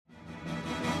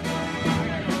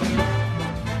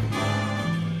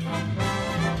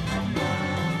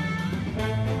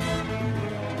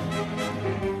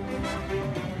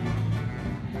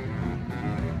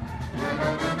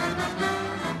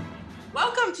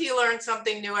to You Learn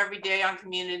Something New Every Day on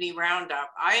Community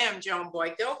Roundup. I am Joan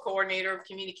Boyko, Coordinator of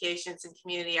Communications and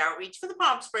Community Outreach for the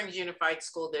Palm Springs Unified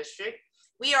School District.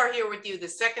 We are here with you the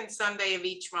second Sunday of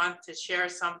each month to share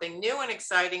something new and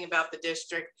exciting about the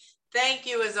district. Thank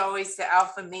you, as always, to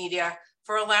Alpha Media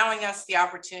for allowing us the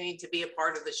opportunity to be a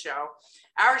part of the show.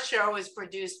 Our show is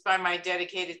produced by my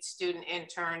dedicated student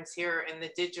interns here in the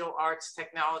Digital Arts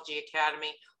Technology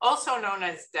Academy, also known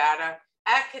as DATA,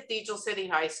 at Cathedral City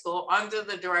High School under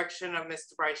the direction of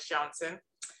Mr. Bryce Johnson.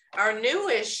 Our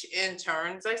newish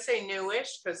interns, I say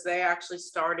newish because they actually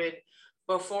started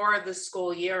before the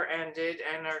school year ended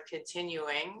and are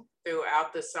continuing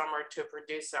throughout the summer to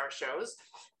produce our shows.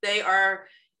 They are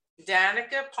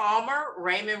Danica Palmer,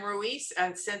 Raymond Ruiz,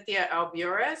 and Cynthia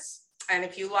Albures. And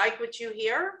if you like what you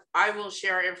hear, I will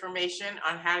share information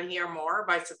on how to hear more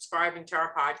by subscribing to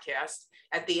our podcast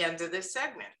at the end of this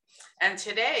segment. And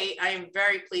today, I am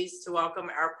very pleased to welcome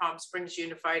our Palm Springs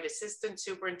Unified Assistant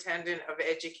Superintendent of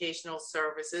Educational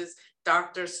Services,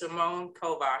 Dr. Simone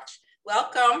Kovach.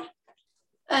 Welcome.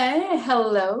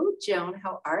 Hello, Joan.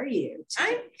 How are you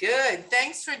today? I'm good.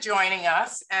 Thanks for joining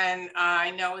us. And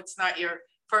I know it's not your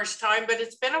first time, but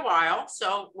it's been a while.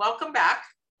 So welcome back.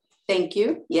 Thank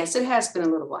you. Yes, it has been a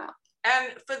little while.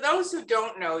 And for those who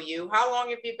don't know you, how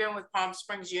long have you been with Palm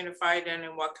Springs Unified and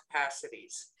in what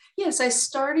capacities? Yes, I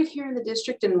started here in the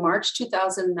district in March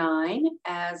 2009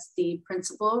 as the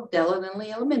principal of Della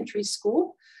Lindley Elementary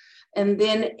School. And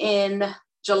then in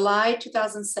July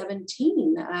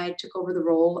 2017, I took over the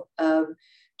role of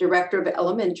Director of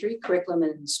Elementary Curriculum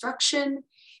and Instruction.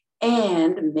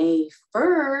 And May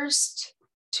 1st,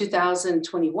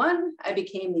 2021, I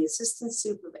became the Assistant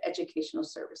Sup of Educational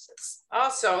Services.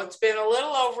 Oh, so it's been a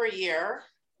little over a year.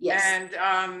 Yes.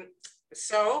 And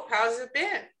so how's it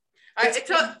been?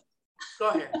 Go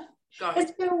ahead.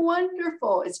 It's been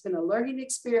wonderful. It's been a learning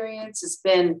experience. It's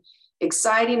been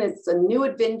exciting. It's a new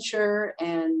adventure.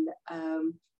 And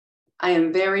I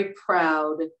am very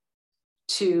proud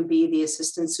to be the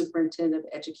Assistant Superintendent of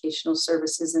Educational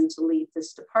Services and to lead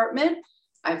this department.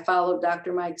 I followed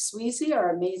Dr. Mike Sweezy,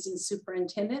 our amazing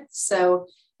superintendent. So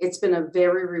it's been a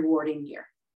very rewarding year,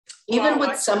 even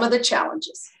with some of the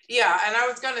challenges. Yeah, and I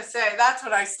was going to say, that's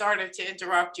what I started to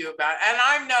interrupt you about. And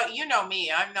you know me,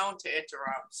 I'm known to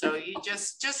interrupt. So you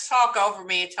just talk over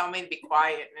me and tell me to be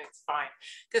quiet and it's fine.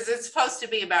 Because it's supposed to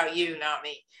be about you, not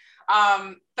me.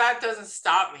 That doesn't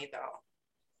stop me though.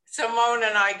 Simone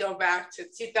and I go back to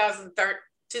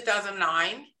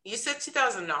 2009. You said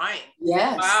 2009.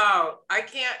 Yes. Wow.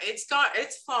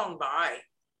 It's flown by.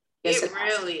 Yes, it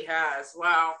really has.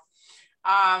 Wow.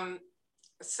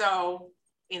 So,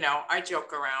 I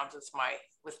joke around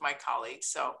with my colleagues.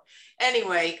 So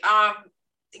anyway,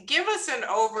 give us an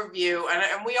overview,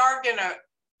 and we are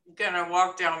gonna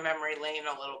walk down memory lane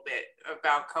a little bit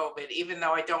about COVID, even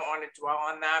though I don't want to dwell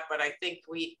on that, but I think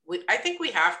we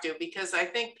have to, because I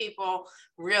think people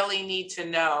really need to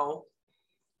know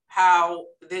how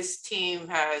this team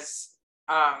has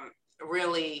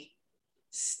really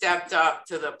stepped up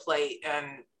to the plate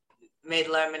and made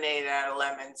lemonade out of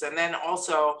lemons. And then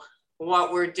also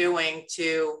what we're doing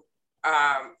to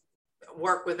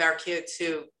work with our kids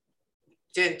who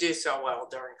didn't do so well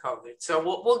during COVID. So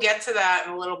we'll get to that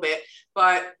in a little bit.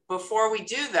 But before we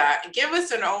do that, give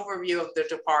us an overview of the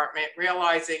department,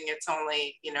 realizing it's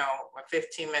only, a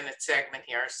 15-minute segment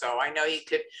here. So I know you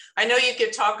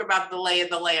could talk about the lay of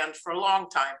the land for a long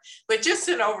time, but just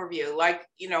an overview, like,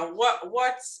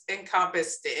 what's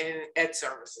encompassed in Ed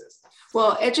Services?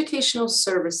 Well, Educational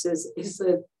Services is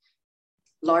a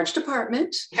large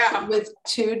department with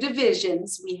two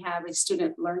divisions. We have a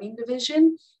student learning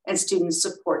division and student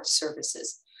support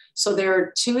services. So there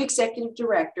are two executive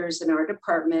directors in our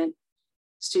department: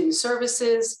 student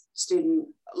services, student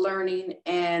learning,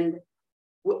 and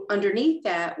underneath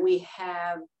that we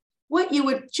have what you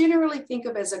would generally think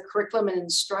of as a curriculum and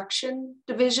instruction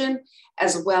division,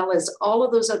 as well as all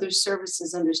of those other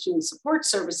services under student support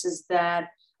services that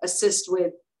assist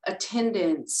with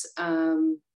attendance,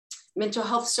 mental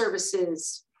health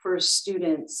services for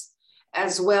students,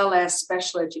 as well as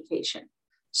special education.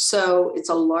 So it's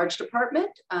a large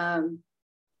department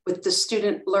with the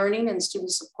student learning and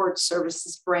student support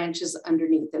services branches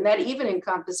underneath. And that even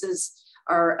encompasses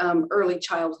our early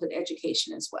childhood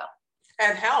education as well.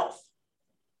 And health.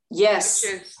 Yes.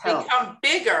 Which has become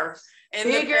bigger in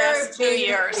the past 2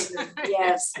 years.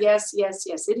 Yes.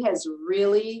 It has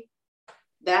really,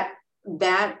 that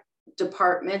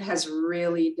department has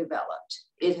really developed.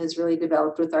 It has really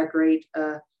developed with our great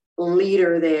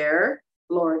leader there,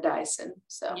 Laura Dyson.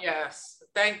 So yes,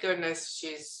 thank goodness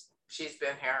she's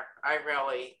been here. I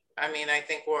I mean, I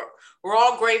think we're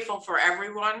all grateful for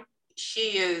everyone.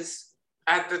 She is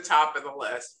at the top of the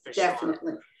list for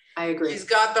Definitely. Sure. I agree. She's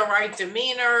got the right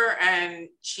demeanor, and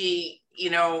she,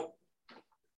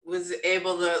 was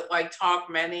able to like talk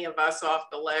many of us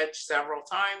off the ledge several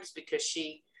times because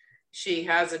she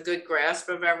has a good grasp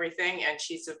of everything, and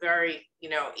she's a very,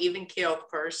 even-keeled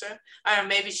person. I don't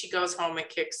know, maybe she goes home and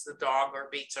kicks the dog or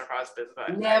beats her husband,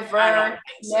 but never, I don't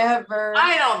think so. Never.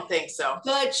 I don't think so.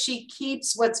 But she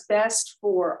keeps what's best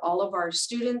for all of our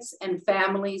students and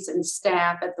families and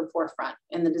staff at the forefront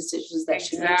in the decisions that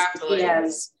she makes. She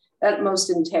has utmost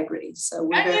integrity. So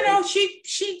she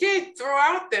did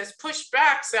throughout this push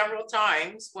back several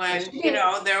times when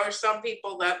there were some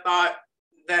people that thought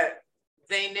that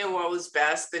they knew what was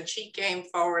best, and she came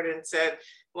forward and said,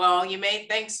 well, you may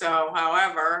think so,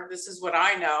 however, this is what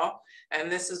I know, and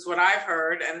this is what I've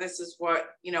heard, and this is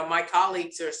what my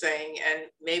colleagues are saying, and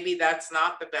maybe that's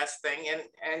not the best thing.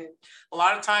 And a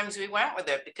lot of times we went with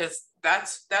it because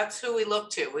that's who we look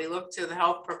to. We look to the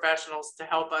health professionals to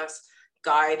help us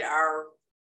guide our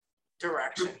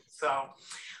direction. So,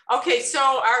 okay, so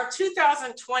our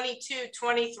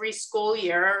 2022-23 school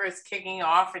year is kicking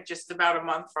off in just about a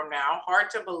month from now. Hard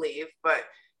to believe, but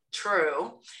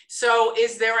true. So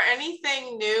is there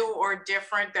anything new or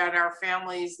different that our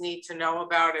families need to know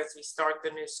about as we start the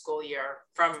new school year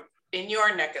from in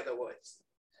your neck of the woods?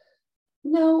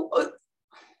 No,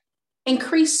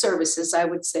 increased services, I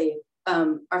would say.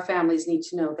 Our families need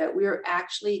to know that we're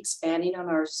actually expanding on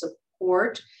our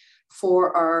support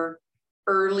for our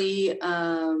early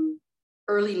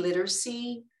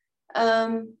literacy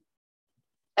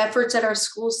efforts at our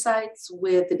school sites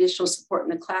with additional support in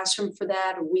the classroom for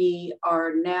that. We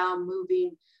are now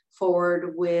moving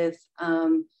forward with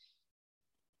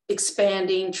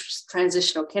expanding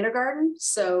transitional kindergarten.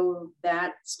 So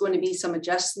that's going to be some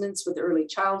adjustments with early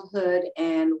childhood,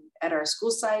 and at our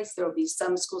school sites, there will be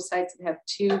some school sites that have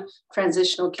 2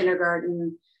 transitional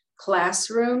kindergarten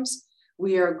classrooms.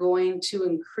 We are going to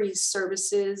increase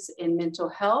services in mental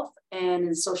health and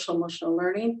in social emotional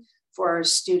learning for our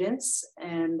students.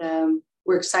 And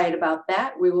we're excited about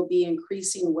that. We will be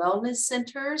increasing wellness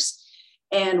centers,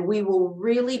 and we will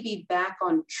really be back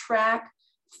on track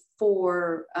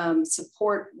for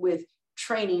support with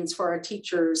trainings for our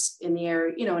teachers in the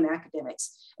area, in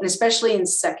academics. And especially in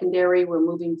secondary, we're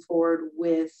moving forward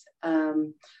with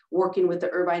working with the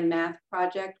Irvine Math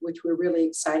Project, which we're really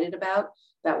excited about.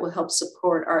 That will help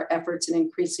support our efforts in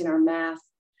increasing our math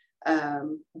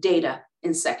data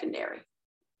in secondary.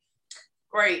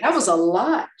 Great. That was a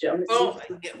lot, Joan. Well,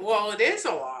 it is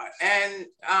a lot. And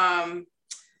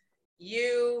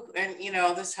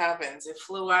this happens. It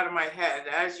flew out of my head.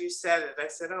 As you said it, I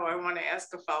said, oh, I want to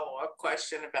ask a follow-up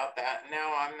question about that.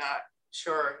 Now I'm not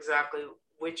sure exactly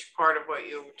which part of what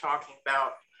you were talking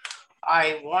about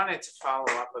I wanted to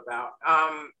follow up about.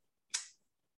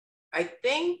 I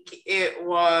think it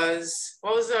was,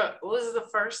 what was the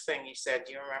first thing you said?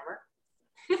 Do you remember?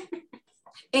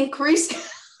 Increase.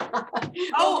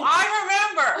 Oh, I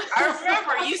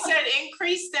remember. You said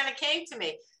increased, and it came to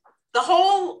me. The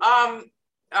whole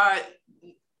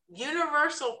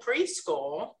universal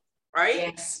preschool, right?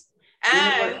 Yes.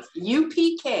 And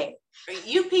UPK.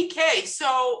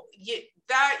 So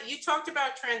you talked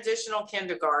about transitional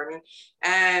kindergarten,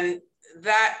 and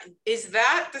is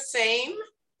that the same?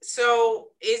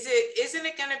 So isn't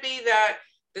it going to be that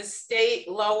the state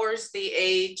lowers the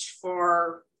age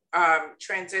for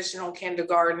transitional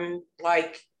kindergarten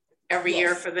like every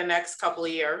year for the next couple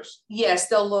of years? Yes,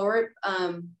 they'll lower it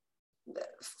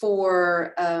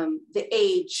for the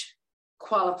age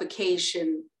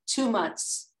qualification 2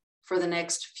 months for the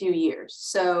next few years.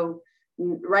 So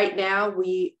right now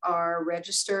we are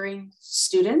registering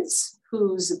students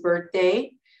whose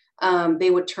birthday they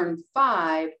would turn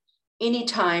 5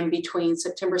 anytime between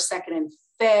September 2nd and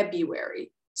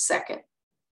February 2nd.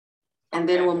 And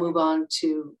then we'll move on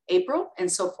to April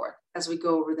and so forth as we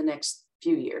go over the next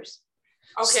few years.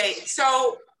 Okay,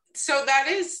 so that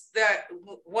is that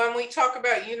when we talk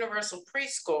about universal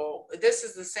preschool, this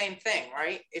is the same thing,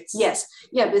 right? Yes,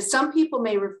 yeah, but some people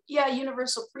may,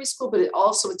 universal preschool, but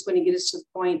it's going to get us to the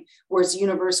point where it's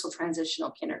universal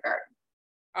transitional kindergarten.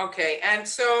 Okay, and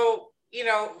so,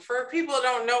 for people who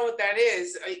don't know what that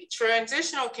is,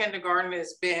 transitional kindergarten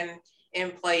has been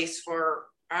in place for,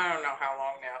 I don't know how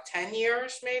long now, 10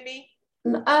 years maybe?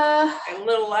 A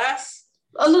little less?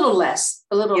 A little less.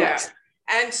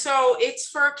 And so it's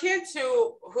for kids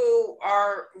who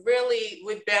are really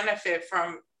would benefit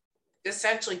from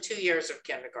essentially 2 years of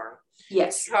kindergarten.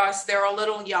 Yes. Because they're a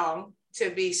little young to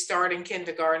be starting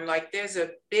kindergarten. Like there's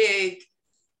a big,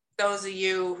 those of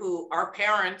you who are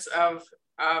parents of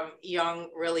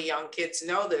really young kids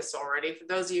know this already. For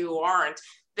those of you who aren't,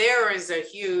 there is a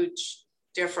huge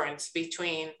difference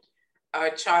between a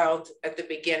child at the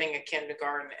beginning of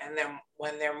kindergarten and then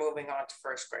when they're moving on to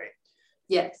first grade.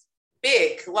 Yes.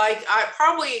 Big, like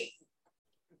probably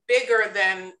bigger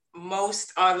than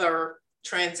most other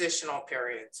transitional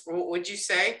periods, would you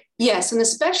say? Yes, and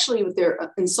especially with their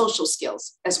in social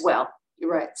skills as well.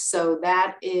 You're right. So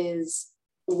that is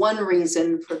one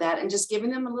reason for that, and just giving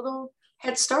them a little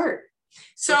head start.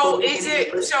 So is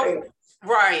it so?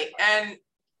 Right. And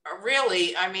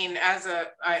really, I mean,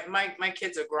 my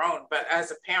kids are grown, but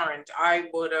as a parent, I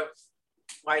would have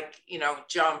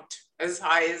jumped as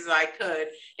high as I could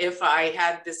if I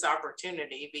had this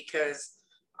opportunity, because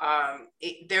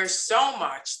there's so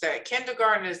much that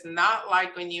kindergarten is not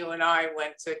like when you and I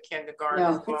went to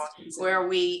kindergarten, where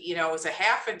we, it was a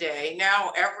half a day.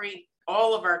 Now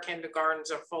all of our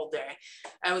kindergartens are full day.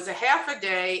 It was a half a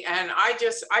day, and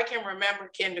I can remember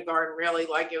kindergarten really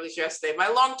like it was yesterday. My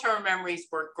long-term memories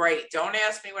were great. Don't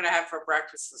ask me what I had for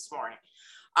breakfast this morning.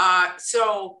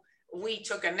 So we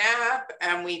took a nap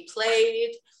and we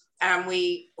played and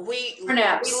we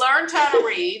learned how to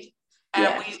read.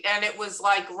 And and it was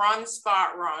like run,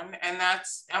 spot, run, and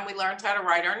we learned how to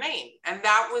write our name, and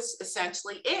that was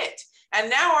essentially it. And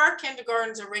now our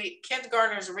kindergartners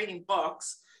are reading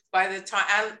books by the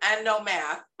time, and no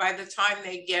math by the time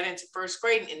they get into first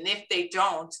grade, and if they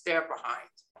don't, they're behind.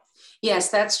 Yes,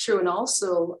 that's true. And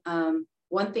also,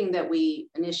 one thing that we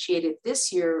initiated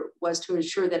this year was to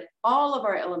ensure that all of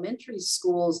our elementary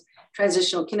schools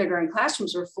transitional kindergarten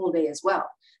classrooms were full day as well.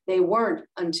 They weren't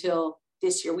until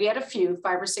this year. We had a few,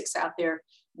 5 or 6 out there,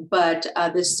 but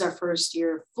this is our first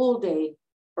year full day,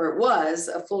 or it was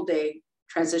a full day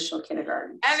transitional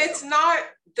kindergarten. And it's not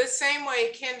the same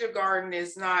way kindergarten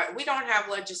is not, we don't have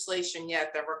legislation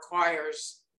yet that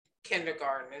requires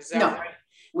kindergarten. Is that right?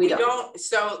 We don't.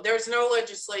 So there's no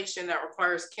legislation that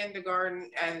requires kindergarten,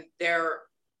 and there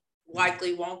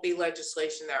likely won't be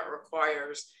legislation that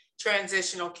requires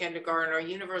transitional kindergarten or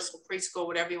universal preschool,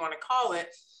 whatever you want to call it.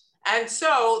 And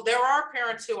so there are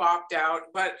parents who opt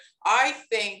out, but I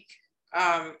think,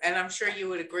 and I'm sure you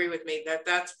would agree with me, that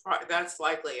that's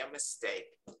likely a mistake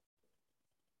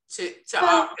to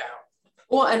opt out.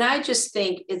 Well, and I just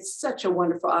think it's such a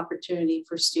wonderful opportunity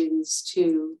for students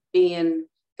to be in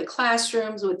the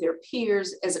classrooms with their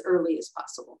peers as early as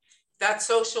possible. That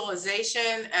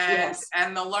socialization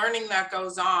and the learning that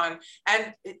goes on.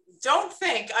 And don't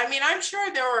think, I mean, I'm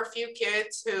sure there are a few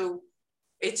kids who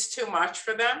it's too much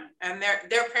for them, and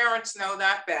their parents know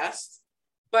that best.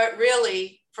 But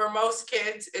really, for most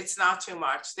kids, it's not too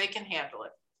much. They can handle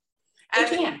it. And,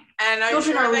 they can. And I'm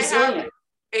sure they have,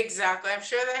 exactly. I'm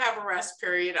sure they have a rest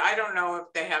period. I don't know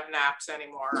if they have naps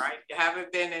anymore. I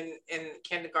haven't been in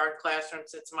kindergarten classroom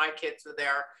since my kids were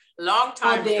there. Long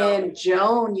time ago. Then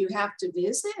Joan, you have to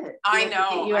visit. I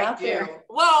know, I do.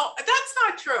 Well, that's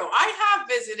not true. I have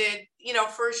visited,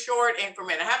 for a short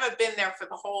increment. I haven't been there for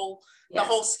the whole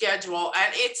schedule,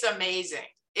 and it's amazing.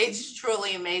 It's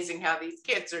truly amazing how these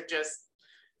kids are just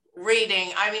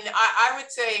reading. I mean, I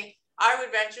would say, I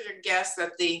would venture to guess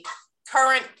that the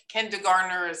current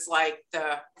kindergartner is like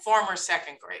the former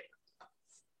second grader.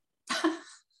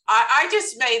 I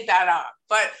just made that up,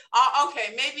 but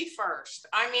okay, maybe first.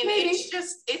 I mean, it's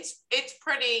just, it's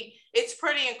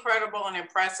pretty incredible and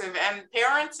impressive. And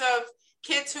parents of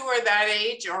kids who are that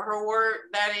age or who were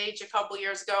that age a couple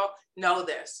years ago know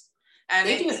this. And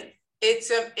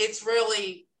it's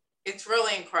really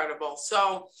incredible.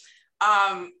 So,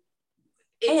 and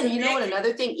you know what,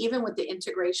 another thing, even with the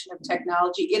integration of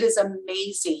technology, it is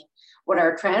amazing what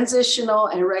our transitional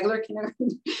and regular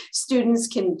kindergarten students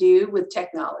can do with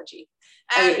technology.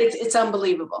 I mean, it's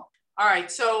unbelievable. All right,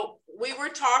 so we were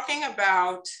talking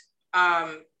about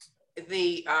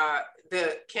the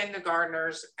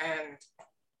kindergartners and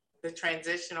the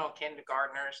transitional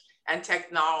kindergartners and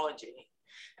technology.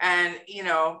 And,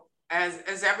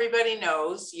 as everybody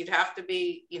knows, you'd have to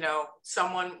be,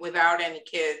 someone without any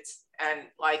kids and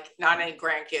like not any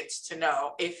grandkids to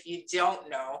know, if you don't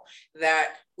know, that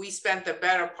we spent the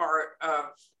better part of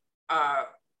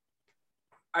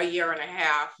a year and a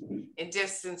half in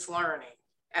distance learning.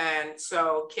 And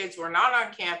so kids were not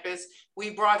on campus.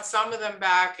 We brought some of them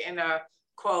back in a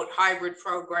quote hybrid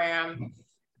program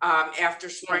after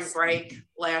spring break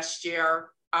last year.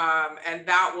 And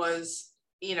that was,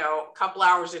 a couple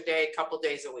hours a day, a couple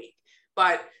days a week.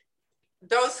 But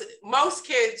most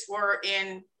kids were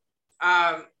in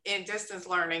distance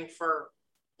learning for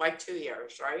like 2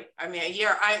 years, right? I mean,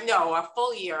 a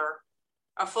full year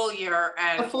and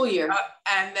a full year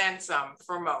and then some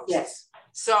for most. Yes.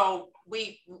 So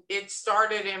it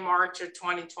started in March of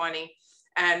 2020,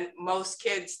 and most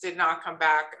kids did not come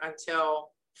back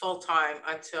until full-time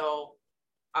until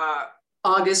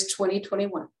August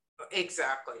 2021.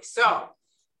 Exactly. So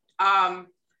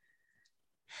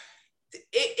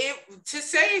to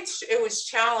say it was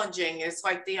challenging is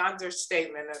like the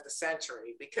understatement of the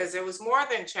century, because it was more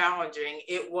than challenging.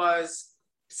 It was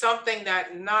something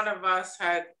that none of us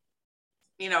had,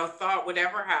 thought would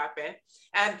ever happen.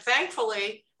 And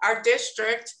thankfully, our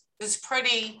district is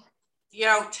pretty,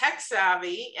 tech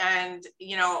savvy, and,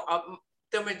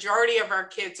 the majority of our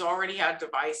kids already had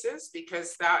devices,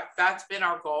 because that's been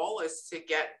our goal, is to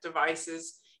get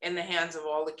devices in the hands of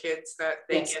all the kids that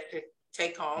they get to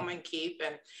take home and keep.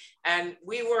 And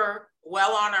we were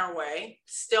well on our way.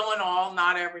 Still in all,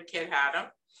 not every kid had them.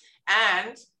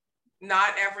 And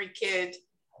not every kid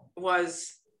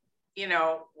was,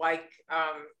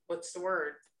 what's the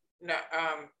word? No,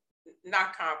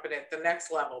 not competent, the next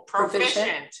level,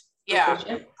 proficient.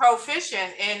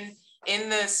 Proficient in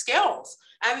the skills.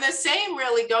 And the same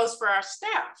really goes for our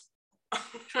staff.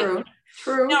 True.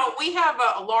 We have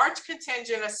a large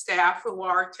contingent of staff who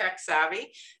are tech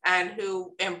savvy and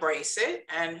who embrace it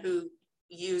and who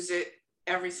use it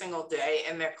every single day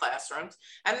in their classrooms.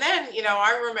 And then,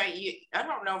 I remember I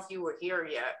don't know if you were here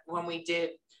yet when we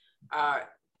did a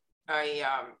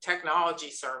technology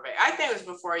survey. I think it was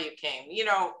before you came.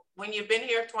 When you've been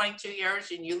here 22 years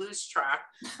and you lose track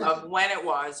of when it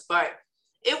was, but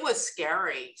it was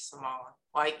scary, Simone,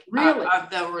 really? Of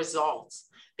the results,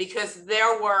 because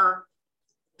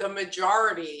the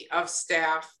majority of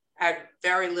staff had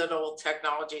very little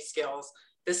technology skills.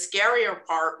 The scarier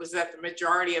part was that the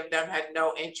majority of them had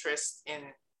no interest in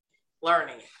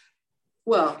learning.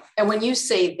 Well, and when you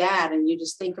say that, and you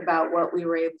just think about what we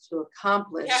were able to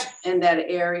accomplish in that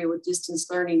area with distance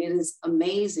learning, it is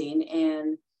amazing.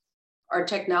 And our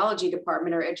technology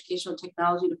department, our educational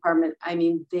technology department,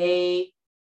 they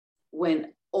went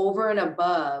over and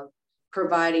above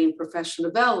providing professional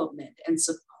development and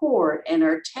support, and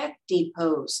our tech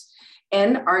depots.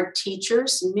 And our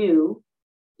teachers knew,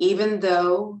 even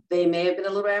though they may have been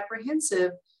a little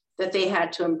apprehensive, that they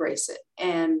had to embrace it.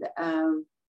 And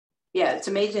it's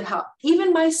amazing how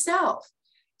even myself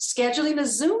scheduling a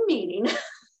Zoom meeting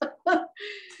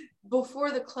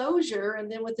before the closure, and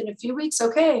then within a few weeks,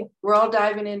 okay, we're all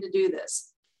diving in to do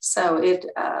this. So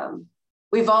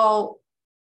we've all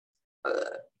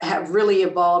have really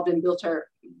evolved and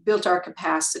built our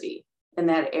capacity in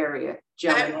that area,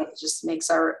 Joan. It just makes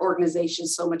our organization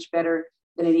so much better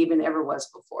than it even ever was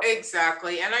before.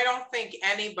 Exactly. And I don't think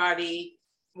anybody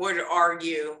would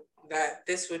argue that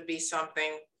this would be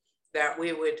something that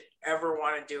we would ever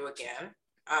want to do again,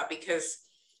 because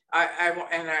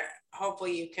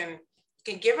hopefully you can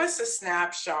give us a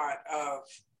snapshot of,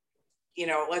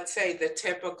 let's say the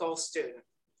typical student,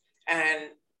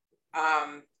 and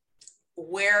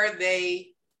where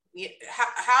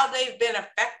how they've been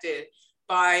affected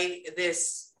by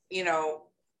this,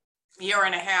 year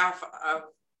and a half of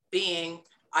being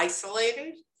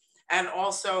isolated and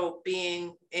also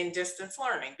being in distance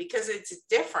learning, because it's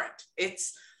different.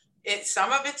 It's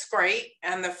some of it's great.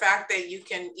 And the fact that you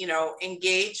can,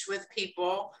 engage with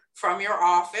people from your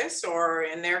office, or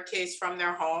in their case, from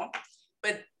their home,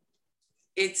 but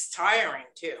it's tiring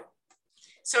too.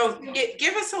 So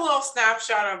give us a little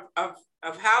snapshot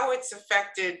of how it's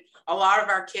affected a lot of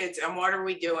our kids, and what are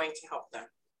we doing to help them?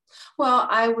 Well,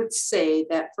 I would say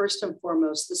that first and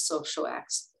foremost, the social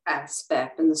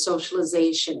aspect and the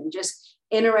socialization, and just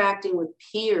interacting with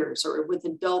peers or with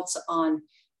adults on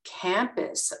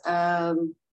campus.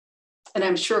 And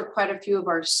I'm sure quite a few of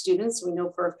our students, we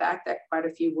know for a fact that quite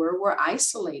a few were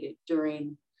isolated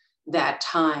during that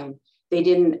time. They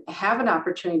didn't have an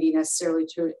opportunity necessarily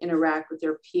to interact with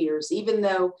their peers, even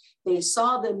though they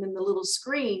saw them in the little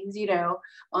screens,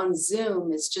 on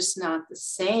Zoom. It's just not the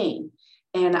same.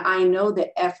 And I know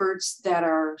the efforts that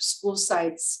our school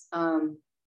sites,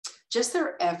 just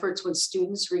their efforts when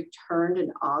students returned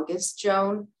in August,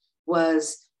 Joan,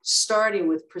 was starting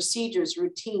with procedures,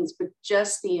 routines, but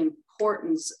just the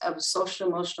importance of social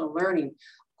emotional learning.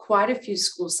 Quite a few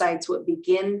school sites would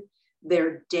begin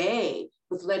their day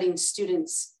with letting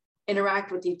students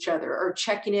interact with each other or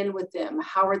checking in with them.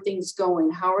 How are things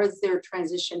going? How is their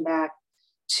transition back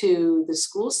to the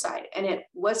school site? And it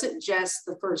wasn't just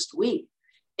the first week.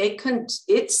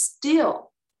 It's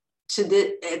still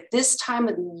at this time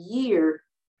of the year,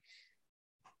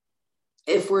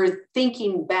 if we're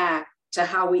thinking back to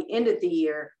how we ended the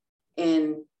year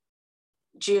in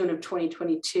June of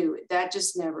 2022, that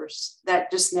just never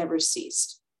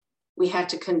ceased. We had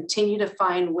to continue to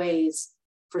find ways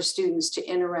for students to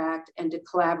interact and to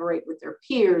collaborate with their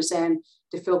peers and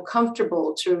to feel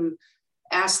comfortable to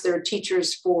ask their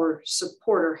teachers for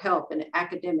support or help in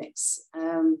academics.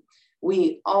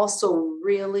 We also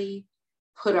really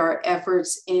put our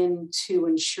efforts into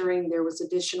ensuring there was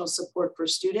additional support for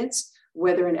students,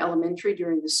 whether in elementary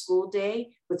during the school day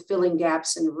with filling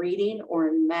gaps in reading or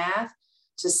in math,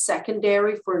 to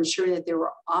secondary for ensuring that there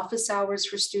were office hours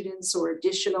for students or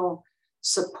additional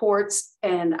supports.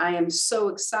 And I am so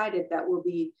excited that we'll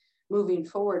be moving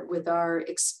forward with our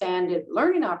expanded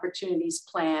learning opportunities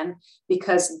plan,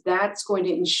 because that's going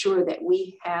to ensure that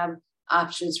we have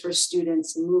options for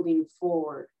students moving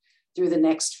forward through the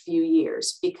next few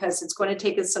years, because it's going to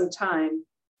take us some time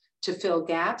to fill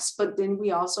gaps. But then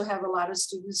we also have a lot of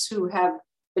students who have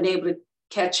been able to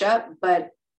catch up,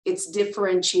 but it's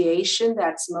differentiation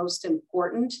that's most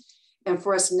important. And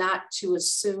for us not to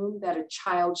assume that a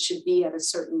child should be at a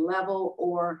certain level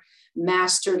or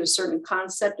mastered a certain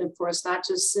concept, and for us not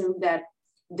to assume that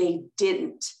they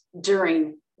didn't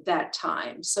during that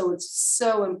time. So it's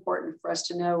so important for us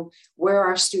to know where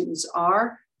our students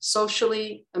are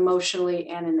socially, emotionally,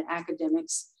 and in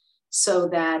academics, so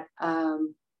that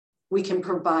we can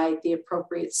provide the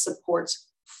appropriate supports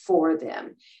for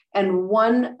them. And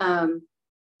one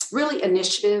really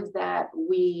initiative that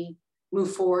we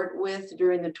move forward with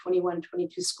during the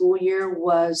 21-22 school year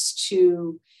was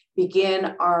to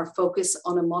begin our focus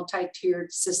on a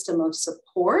multi-tiered system of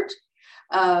support,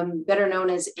 better known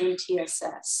as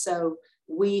MTSS. So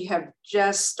we have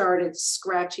just started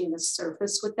scratching the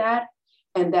surface with that.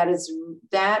 And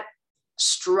that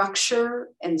structure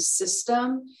and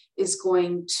system is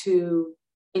going to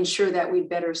ensure that we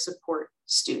better support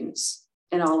students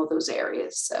in all of those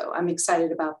areas. So I'm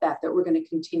excited about that we're going to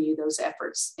continue those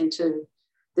efforts into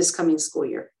this coming school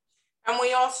year. And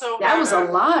we also that was a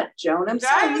lot, Joan. I'm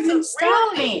sorry you didn't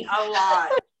stop me. A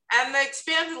lot. And the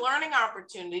expanded learning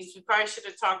opportunities, we probably should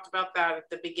have talked about that at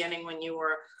the beginning when you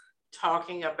were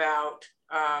talking about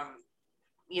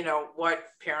you know, what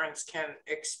parents can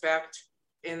expect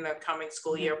in the coming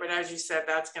school year. But as you said,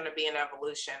 that's going to be an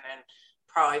evolution and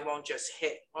probably won't just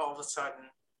hit all of a sudden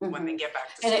when they get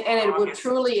back to school. And it will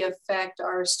truly affect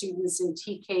our students in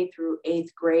TK through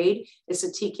 8th grade. It's a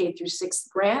TK through 6th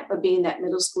grant, but being that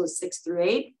middle school is 6th through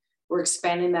 8, we're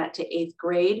expanding that to 8th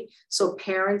grade. So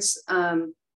parents, I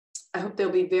hope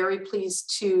they'll be very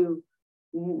pleased to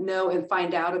know and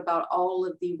find out about all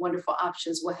of the wonderful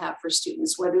options we'll have for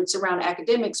students, whether it's around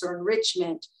academics or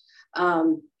enrichment,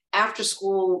 after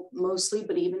school mostly,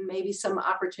 but even maybe some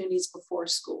opportunities before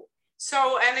school.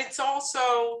 So, and it's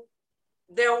also,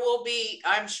 there will be,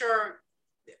 I'm sure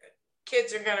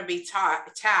kids are going to be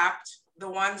tapped, the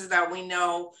ones that we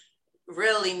know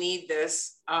really need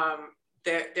this,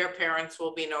 their parents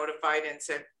will be notified and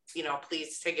said, you know,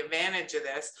 please take advantage of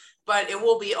this, but it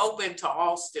will be open to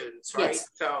all students, right? Yes.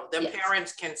 So the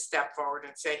parents can step forward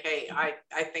and say, hey,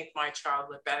 I think my child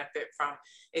would benefit from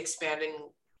expanded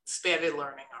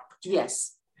learning opportunities.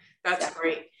 Yes. That's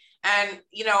great. And,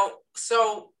 you know,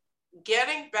 so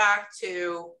getting back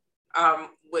to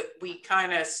what we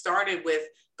kind of started with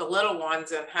the little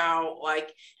ones and how,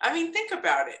 like, I mean, think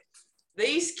about it.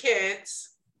 These kids,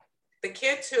 the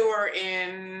kids who are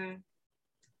in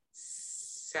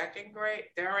 2nd grade,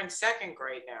 they're in 2nd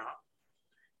grade now.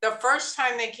 The first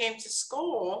time they came to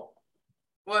school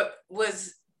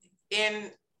was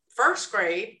in 1st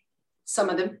grade. Some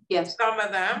of them, yes. Some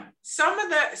of them.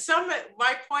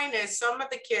 My point is, some of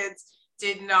the kids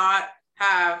did not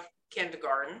have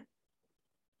kindergarten.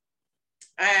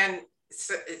 And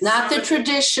not the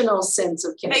traditional sense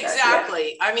of kindergarten.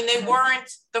 Exactly. Yeah. I mean, they weren't,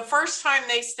 the first time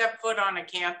they stepped foot on a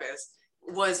campus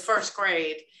was 1st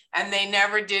grade, and they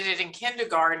never did it in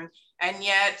kindergarten. And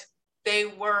yet they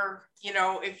were, you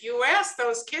know, if you ask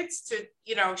those kids to,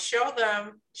 you know, show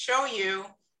you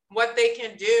what they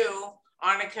can do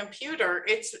on a computer,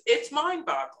 it's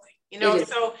mind-boggling, you know.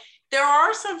 So there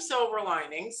are some silver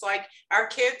linings, like our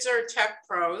kids are tech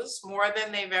pros more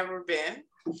than they've ever been,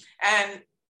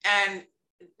 and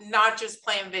not just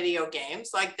playing video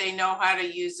games, like they know how to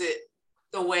use it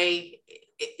the way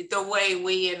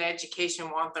we in education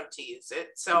want them to use it.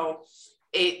 So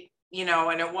it, you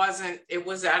know, and it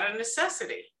was out of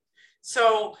necessity.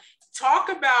 So talk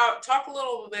a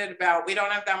little bit about, we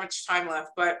don't have that much time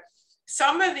left, but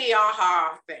some of the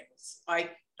aha things,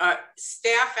 like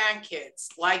staff and kids,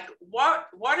 like what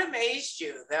amazed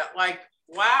you that, like,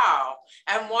 wow,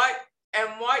 and what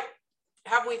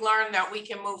have we learned that we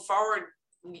can move forward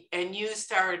and use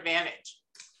to our advantage?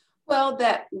 Well,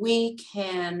 that we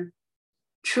can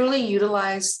truly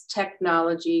utilize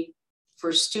technology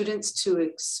for students to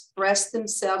express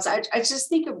themselves. I just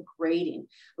think of grading,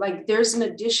 like there's an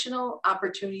additional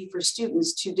opportunity for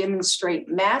students to demonstrate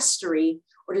mastery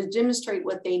or to demonstrate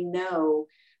what they know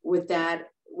with that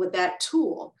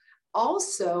tool.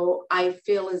 Also, I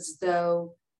feel as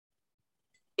though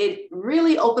it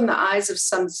really opened the eyes of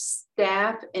some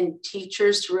staff and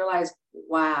teachers to realize,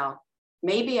 wow,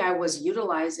 maybe I was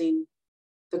utilizing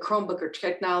the Chromebook or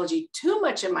technology too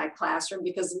much in my classroom,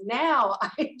 because now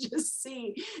I just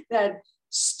see that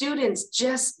students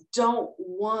just don't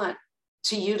want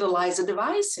to utilize a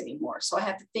device anymore. So I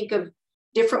have to think of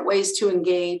different ways to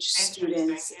engage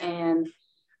students and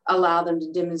allow them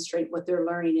to demonstrate what they're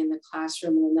learning in the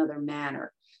classroom in another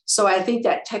manner. So I think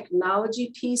that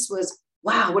technology piece was,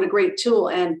 wow, what a great tool.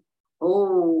 And,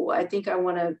 oh, I think I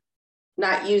want to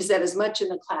not use that as much in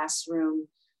the classroom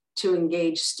to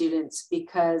engage students,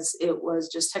 because it was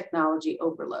just technology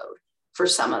overload for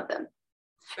some of them.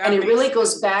 And it really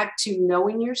goes back to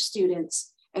knowing your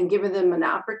students and giving them an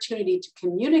opportunity to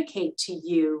communicate to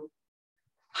you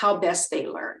how best they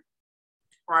learn.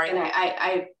 Right.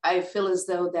 And I feel as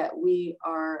though that we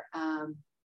are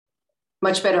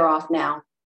much better off now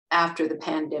after the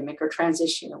pandemic, or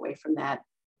transitioning away from that,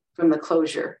 from the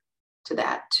closure to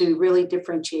that, to really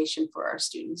differentiation for our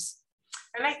students.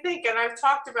 And I think, and I've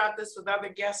talked about this with other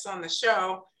guests on the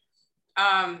show,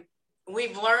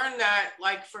 we've learned that,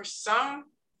 like, for some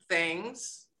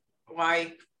things,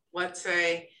 like, let's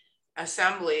say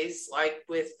assemblies, like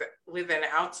with an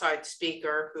outside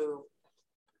speaker who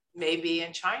may be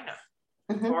in China,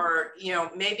 or, you know,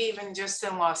 maybe even just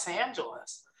in Los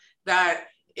Angeles, that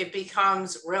it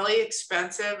becomes really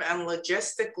expensive and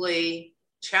logistically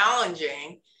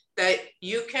challenging, that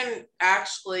you can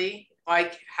actually,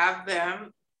 like, have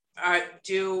them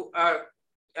do a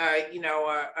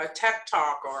tech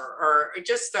talk or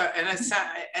just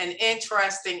an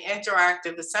interesting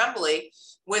interactive assembly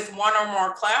with one or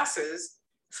more classes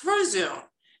through Zoom.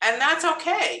 And that's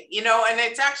okay, you know, and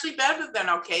it's actually better than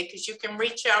okay, because you can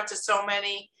reach out to so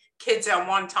many kids at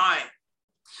one time.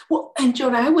 Well, and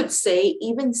Joan, I would say,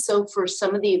 even so, for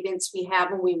some of the events we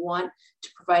have and we want to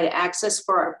provide access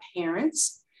for our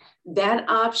parents, that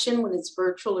option, when it's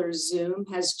virtual or Zoom,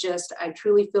 has just, I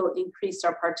truly feel, increased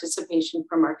our participation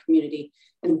from our community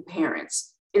and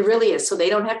parents. It really is. So they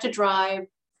don't have to drive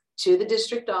to the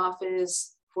district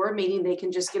office for a meeting. They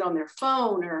can just get on their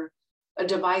phone or a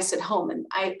device at home. And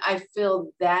I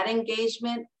feel that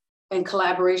engagement and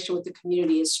collaboration with the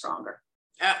community is stronger.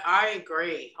 I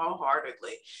agree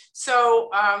wholeheartedly.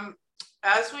 So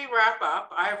as we wrap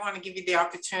up, I want to give you the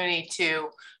opportunity to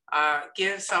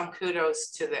give some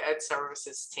kudos to the Ed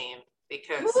Services team,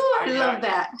 because I love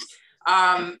that.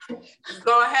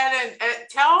 Go ahead and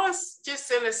tell us, just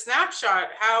in a snapshot,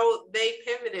 how they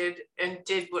pivoted and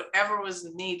did whatever was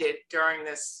needed during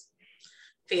this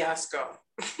fiasco.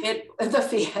 The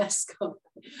fiasco.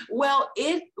 Well,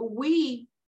 we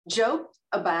joked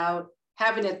about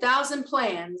having 1,000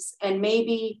 plans and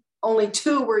maybe only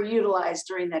 2 were utilized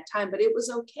during that time, but it was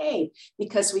okay,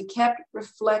 because we kept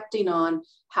reflecting on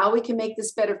how we can make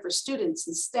this better for students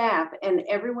and staff, and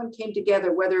everyone came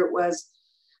together, whether it was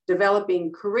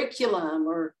developing curriculum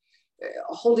or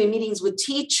holding meetings with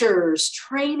teachers,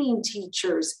 training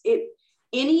teachers.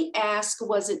 Any ask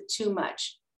wasn't too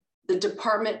much. The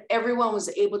department, everyone was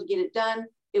able to get it done.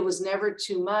 It was never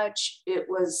too much. It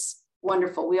was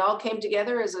wonderful. We all came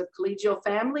together as a collegial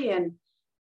family and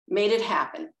made it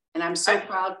happen. And I'm so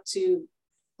proud to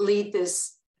lead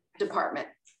this department.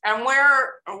 And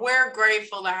we're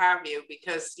grateful to have you,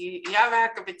 because you have a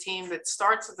heck of a team that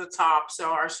starts at the top.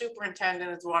 So our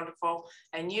superintendent is wonderful,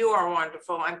 and you are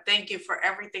wonderful. And thank you for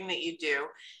everything that you do.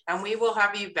 And we will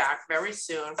have you back very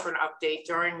soon for an update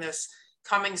during this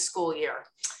coming school year.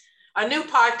 A new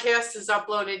podcast is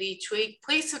uploaded each week.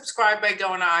 Please subscribe by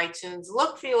going to iTunes.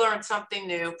 Look for you learn something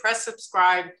new. Press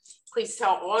subscribe. Please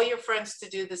tell all your friends to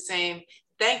do the same.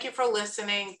 Thank you for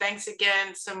listening. Thanks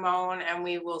again, Simone, and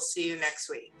we will see you next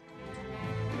week.